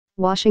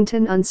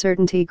Washington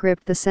uncertainty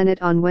gripped the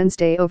Senate on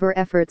Wednesday over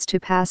efforts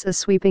to pass a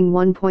sweeping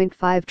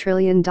 $1.5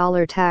 trillion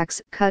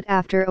tax cut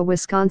after a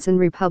Wisconsin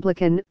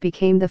Republican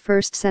became the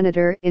first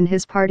senator in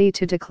his party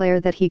to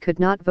declare that he could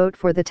not vote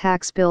for the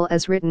tax bill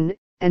as written,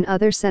 and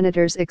other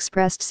senators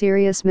expressed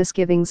serious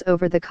misgivings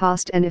over the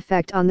cost and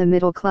effect on the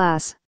middle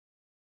class.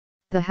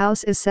 The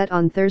House is set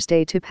on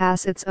Thursday to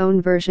pass its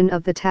own version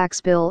of the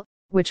tax bill,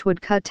 which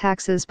would cut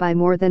taxes by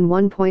more than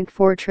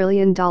 $1.4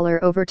 trillion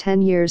over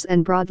 10 years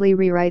and broadly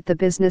rewrite the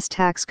business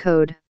tax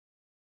code.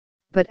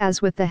 But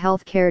as with the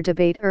health care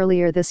debate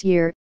earlier this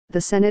year,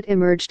 the Senate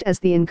emerged as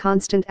the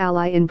inconstant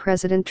ally in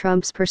President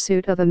Trump's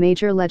pursuit of a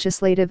major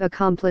legislative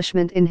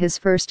accomplishment in his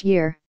first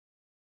year.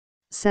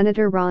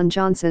 Senator Ron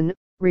Johnson,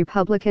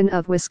 Republican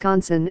of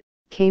Wisconsin,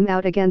 came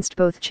out against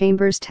both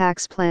chambers'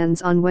 tax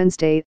plans on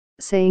Wednesday,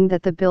 saying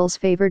that the bills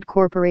favored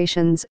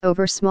corporations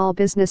over small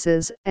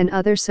businesses and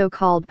other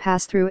so-called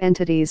pass-through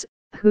entities,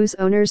 whose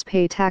owners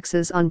pay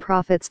taxes on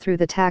profits through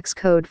the tax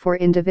code for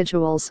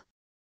individuals.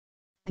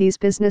 These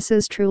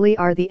businesses truly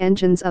are the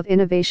engines of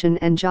innovation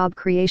and job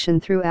creation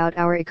throughout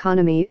our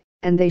economy,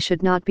 and they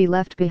should not be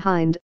left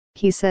behind,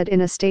 he said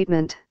in a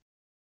statement.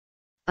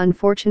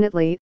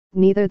 Unfortunately,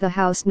 neither the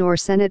House nor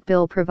Senate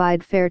bill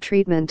provide fair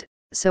treatment,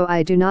 so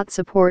I do not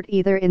support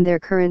either in their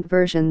current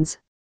versions.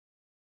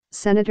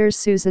 Senators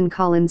Susan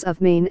Collins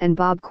of Maine and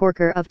Bob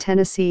Corker of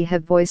Tennessee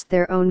have voiced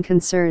their own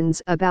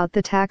concerns about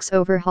the tax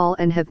overhaul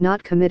and have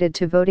not committed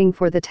to voting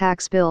for the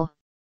tax bill.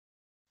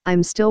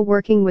 I'm still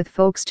working with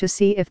folks to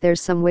see if there's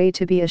some way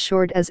to be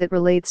assured as it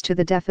relates to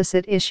the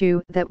deficit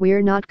issue that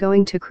we're not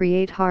going to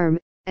create harm,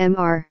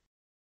 Mr.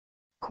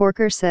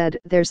 Corker said.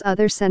 There's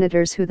other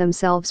senators who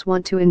themselves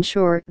want to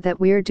ensure that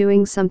we're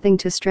doing something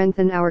to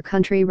strengthen our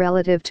country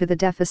relative to the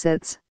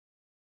deficits.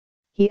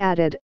 He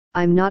added,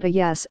 I'm not a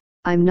yes,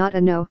 I'm not a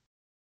no.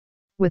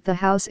 With the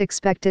House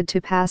expected to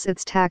pass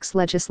its tax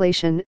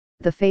legislation,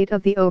 the fate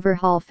of the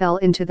overhaul fell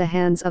into the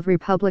hands of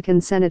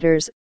Republican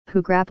senators,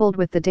 who grappled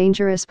with the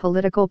dangerous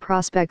political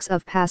prospects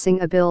of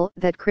passing a bill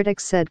that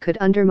critics said could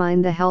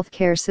undermine the health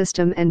care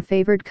system and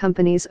favored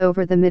companies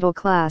over the middle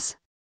class.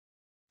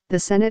 The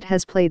Senate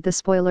has played the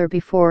spoiler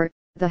before.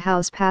 The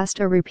House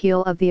passed a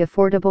repeal of the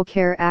Affordable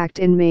Care Act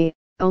in May,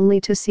 only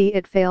to see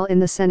it fail in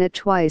the Senate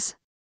twice.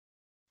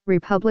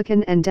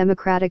 Republican and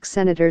Democratic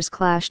senators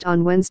clashed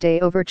on Wednesday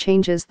over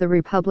changes the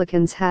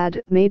Republicans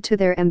had made to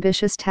their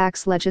ambitious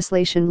tax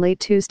legislation late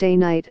Tuesday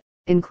night,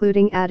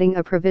 including adding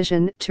a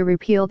provision to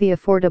repeal the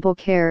Affordable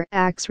Care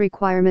Act's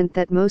requirement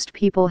that most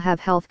people have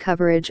health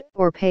coverage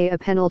or pay a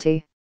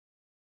penalty.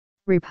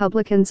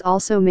 Republicans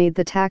also made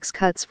the tax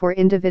cuts for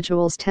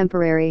individuals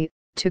temporary,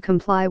 to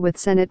comply with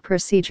Senate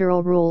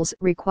procedural rules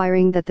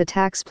requiring that the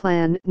tax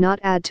plan not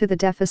add to the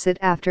deficit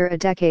after a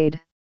decade.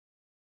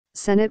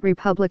 Senate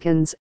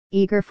Republicans,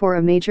 eager for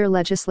a major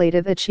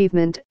legislative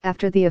achievement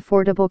after the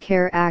Affordable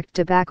Care Act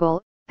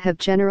debacle, have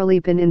generally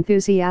been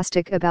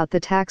enthusiastic about the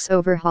tax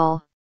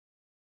overhaul.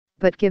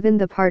 But given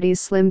the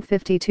party's slim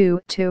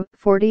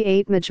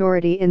 52-48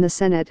 majority in the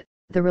Senate,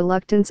 the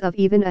reluctance of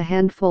even a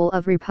handful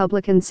of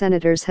Republican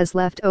senators has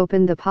left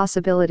open the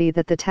possibility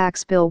that the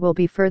tax bill will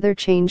be further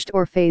changed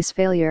or face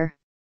failure.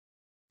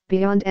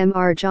 Beyond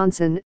Mr.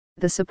 Johnson,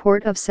 the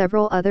support of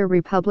several other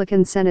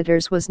Republican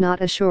senators was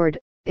not assured,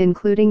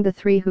 including the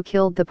three who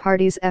killed the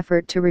party's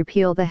effort to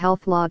repeal the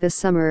health law this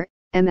summer,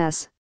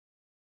 Ms.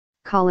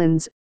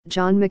 Collins,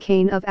 John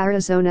McCain of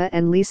Arizona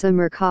and Lisa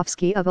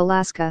Murkowski of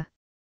Alaska.